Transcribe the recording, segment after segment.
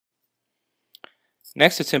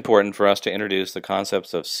Next, it's important for us to introduce the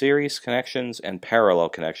concepts of series connections and parallel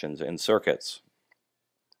connections in circuits.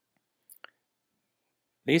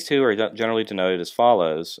 These two are generally denoted as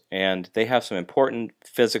follows, and they have some important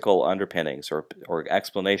physical underpinnings or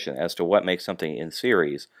explanation as to what makes something in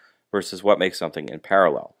series versus what makes something in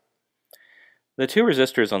parallel. The two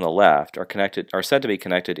resistors on the left are said to be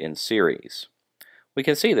connected in series. We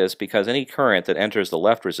can see this because any current that enters the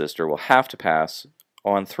left resistor will have to pass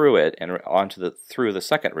on through it and through the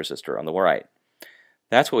second resistor on the right.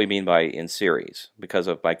 That's what we mean by in series, because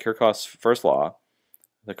by Kirchhoff's first law,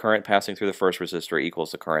 the current passing through the first resistor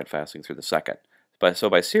equals the current passing through the second. So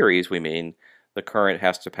by series, we mean the current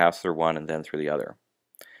has to pass through one and then through the other.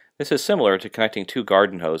 This is similar to connecting two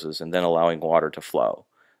garden hoses and then allowing water to flow.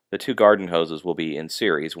 The two garden hoses will be in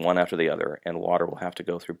series, one after the other, and water will have to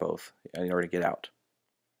go through both in order to get out.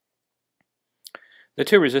 The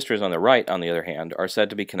two resistors on the right, on the other hand, are said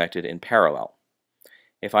to be connected in parallel.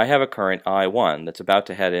 If I have a current I1 that's about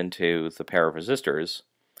to head into the pair of resistors,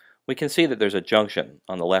 we can see that there's a junction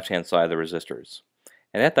on the left-hand side of the resistors.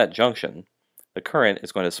 And at that junction, the current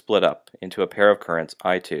is going to split up into a pair of currents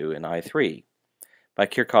I2 and I3. By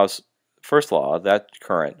Kirchhoff's first law, that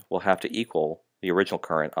current will have to equal the original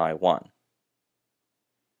current I1.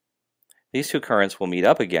 These two currents will meet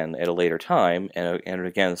up again at a later time and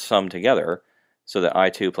again sum together so that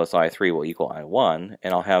I2 plus I3 will equal I1,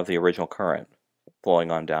 and I'll have the original current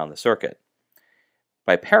flowing on down the circuit.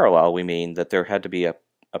 By parallel, we mean that there had to be a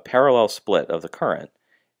parallel split of the current,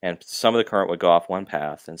 and some of the current would go off one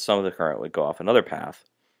path and some of the current would go off another path,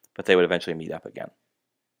 but they would eventually meet up again.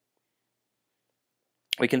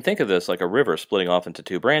 We can think of this like a river splitting off into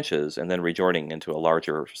two branches and then rejoining into a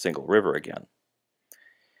larger single river again.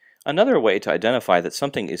 Another way to identify that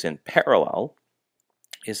something is in parallel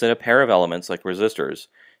is that a pair of elements like resistors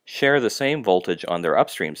share the same voltage on their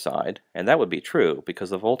upstream side, and that would be true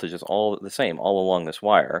because the voltage is all the same all along this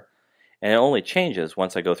wire, and it only changes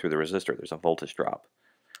once I go through the resistor. There's a voltage drop.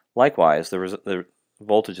 Likewise, the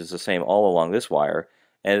voltage is the same all along this wire,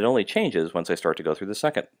 and it only changes once I start to go through the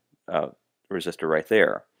second resistor right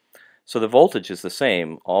there. So the voltage is the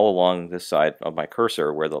same all along this side of my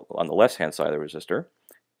cursor, where on the left-hand side of the resistor,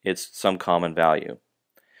 it's some common value.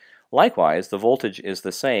 Likewise, the voltage is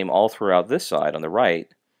the same all throughout this side on the right.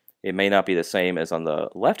 It may not be the same as on the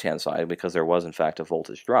left-hand side because there was in fact a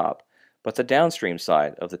voltage drop, but the downstream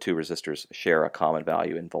side of the two resistors share a common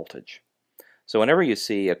value in voltage. So whenever you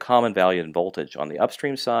see a common value in voltage on the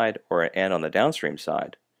upstream side and on the downstream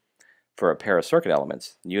side for a pair of circuit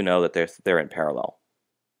elements, you know that they're in parallel.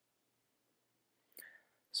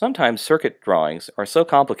 Sometimes circuit drawings are so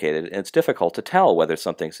complicated it's difficult to tell whether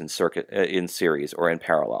something's in series or in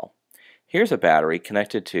parallel. Here's a battery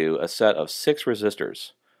connected to a set of 6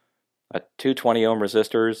 resistors. A 220 ohm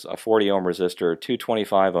resistors, a 40 ohm resistor,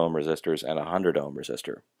 225 ohm resistors, and a 100 ohm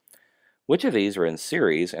resistor. Which of these are in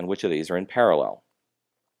series and which of these are in parallel?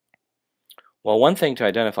 Well, one thing to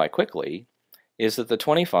identify quickly is that the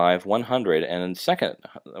 25, 100, and second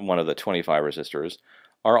one of the 25 resistors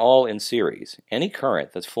are all in series. Any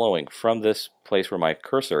current that's flowing from this place where my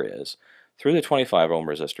cursor is through the 25 ohm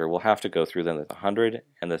resistor will have to go through then the 100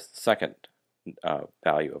 and the second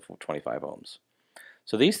value of 25 ohms.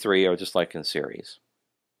 So these three are just like in series.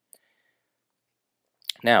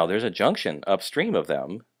 Now there's a junction upstream of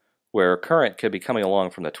them where current could be coming along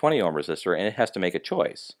from the 20 ohm resistor and it has to make a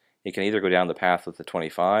choice. It can either go down the path with the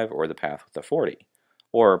 25 or the path with the 40.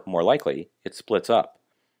 Or more likely, it splits up.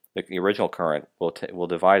 The original current will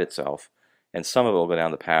divide itself, and some of it will go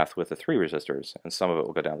down the path with the 3 resistors, and some of it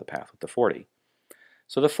will go down the path with the 40.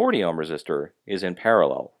 So the 40 ohm resistor is in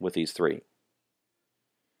parallel with these 3.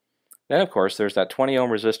 Then of course there's that 20 ohm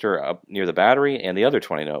resistor up near the battery and the other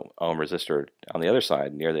 20 ohm resistor on the other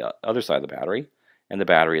side near the other side of the battery and the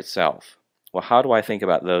battery itself. Well, how do I think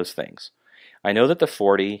about those things? I know that the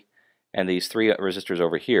 40 and these 3 resistors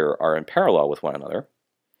over here are in parallel with one another,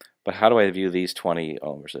 but how do I view these 20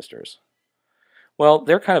 ohm resistors? Well,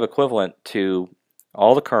 they're kind of equivalent to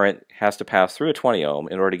all the current has to pass through a 20 ohm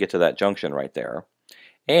in order to get to that junction right there.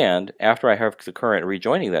 And after I have the current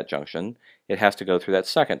rejoining that junction, it has to go through that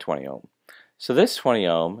second 20 ohm. So this 20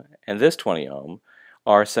 ohm and this 20 ohm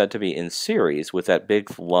are said to be in series with that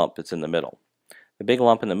big lump that's in the middle. The big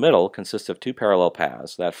lump in the middle consists of 2 parallel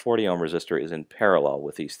paths. That 40 ohm resistor is in parallel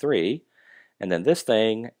with these 3, and then this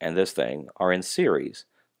thing and this thing are in series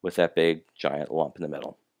with that big giant lump in the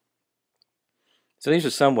middle. So these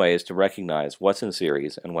are some ways to recognize what's in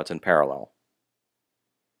series and what's in parallel.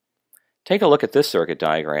 Take a look at this circuit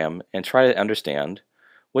diagram and try to understand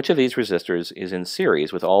which of these resistors is in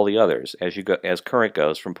series with all the others as current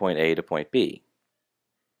goes from point A to point B.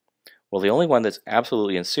 Well, the only one that's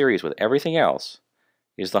absolutely in series with everything else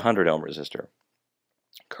is the 100 ohm resistor.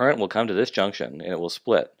 Current will come to this junction and it will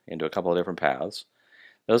split into a couple of different paths.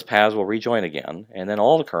 Those paths will rejoin again, and then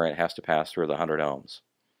all the current has to pass through the 100 ohms.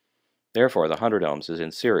 Therefore, the 100 ohms is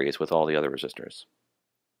in series with all the other resistors.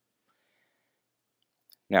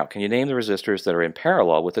 Now, can you name the resistors that are in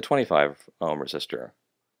parallel with the 25 ohm resistor?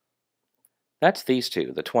 That's these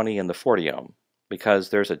two, the 20 and the 40 ohm, because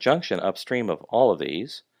there's a junction upstream of all of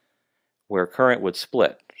these where current would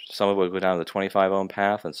split. Some of it would go down the 25 ohm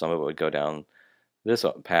path and some of it would go down this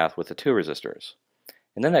path with the two resistors.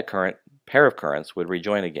 And then that pair of currents would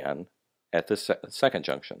rejoin again at this second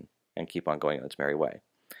junction and keep on going on its merry way.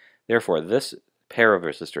 Therefore, this pair of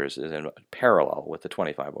resistors is in parallel with the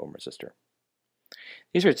 25 ohm resistor.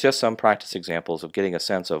 These are just some practice examples of getting a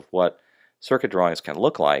sense of what circuit drawings can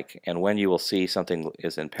look like and when you will see something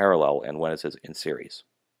is in parallel and when it is in series.